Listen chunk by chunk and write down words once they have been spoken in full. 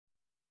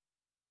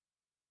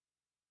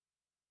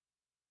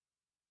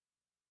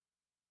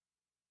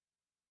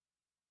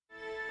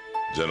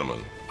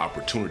Gentlemen,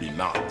 opportunity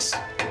knocks.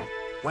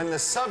 When the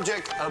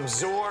subject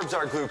absorbs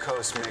our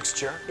glucose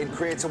mixture, it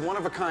creates a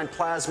one-of-a-kind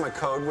plasma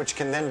code which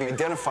can then be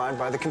identified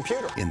by the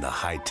computer. In the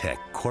high-tech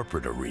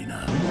corporate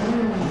arena.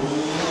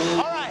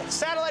 All right,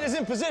 satellite is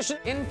in position.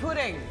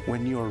 Inputting.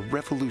 When your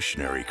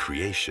revolutionary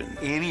creation...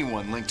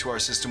 Anyone linked to our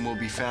system will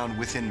be found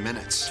within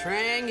minutes.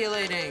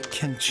 Triangulating.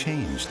 ...can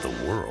change the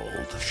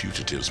world.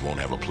 Fugitives won't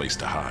have a place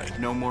to hide.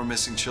 No more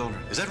missing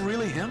children. Is that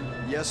really him?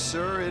 Yes,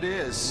 sir, it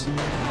is.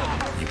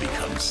 You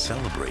become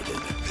celebrated.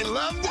 They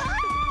loved it!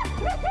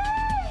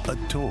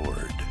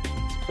 Adored.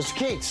 Mr.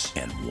 Keats.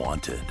 And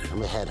wanted.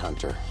 I'm a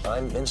headhunter.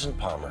 I'm Vincent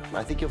Palmer.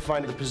 I think you'll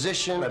find the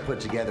position I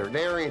put together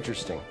very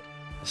interesting.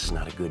 This is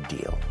not a good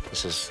deal.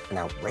 This is an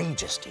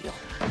outrageous deal.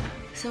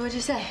 So what'd you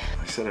say?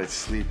 I said I'd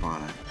sleep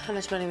on it. How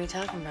much money are we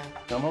talking about?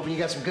 I'm hoping you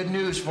got some good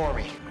news for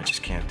me. I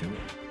just can't do it.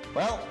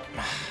 Well,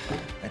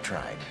 I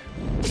tried.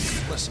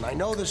 Listen, I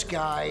know this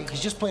guy. He's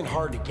just plain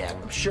hard to get.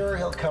 I'm sure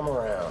he'll come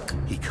around.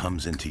 He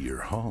comes into your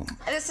home.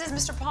 This is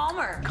Mr.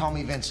 Palmer. Call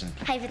me Vincent.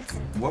 Hi, Vincent.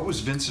 What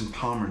was Vincent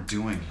Palmer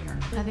doing here?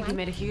 I think he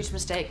made a huge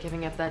mistake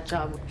giving up that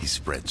job. He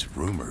spreads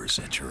rumors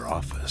at your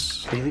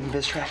office. Are you leaving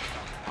this track?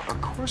 Of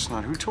course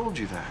not. Who told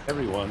you that?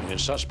 Everyone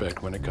is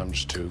suspect when it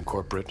comes to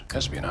corporate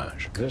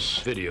espionage. This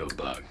video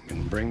bug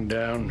can bring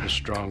down the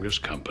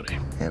strongest company.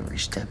 Every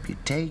step you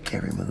take,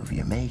 every move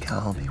you make,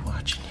 I'll be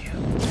watching you.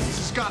 This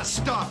has got to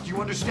stop. Do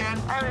you understand?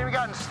 I haven't even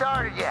gotten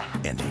started yet.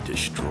 And he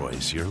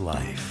destroys your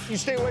life. You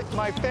stay away from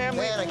my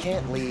family. Man, I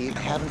can't leave. I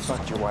haven't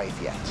fucked your wife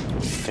yet.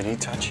 Did he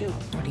touch you?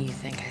 What do you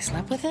think? I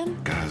slept with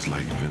him? Guys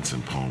like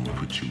Vincent Palmer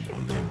put you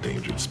on the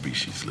endangered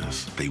species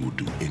list. They will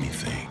do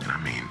anything, and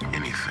I mean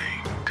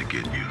anything, to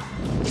get you.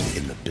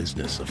 In the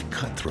business of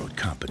cutthroat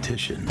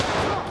competition.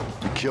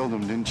 You killed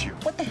him, didn't you?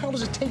 What the hell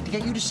does it take to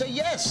get you to say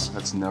yes?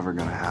 That's never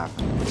gonna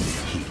happen.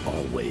 He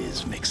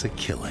always makes a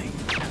killing.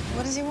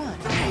 What does he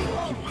want?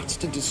 He wants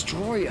to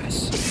destroy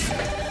us.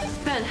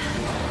 Ben.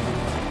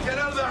 Get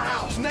out of the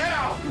house,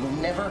 now! You will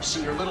never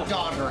see your little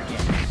daughter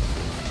again.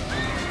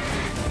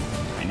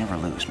 I never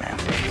lose, man.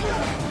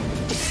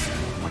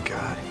 Oh my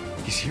God.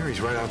 He's here.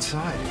 He's right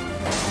outside.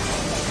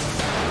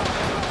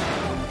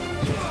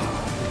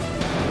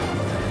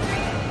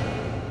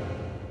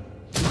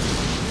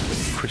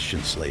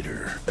 Christian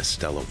Slater,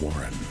 Estella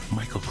Warren,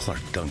 Michael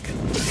Clark Duncan.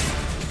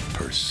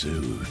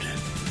 Pursued.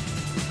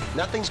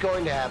 Nothing's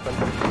going to happen.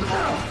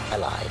 I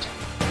lied.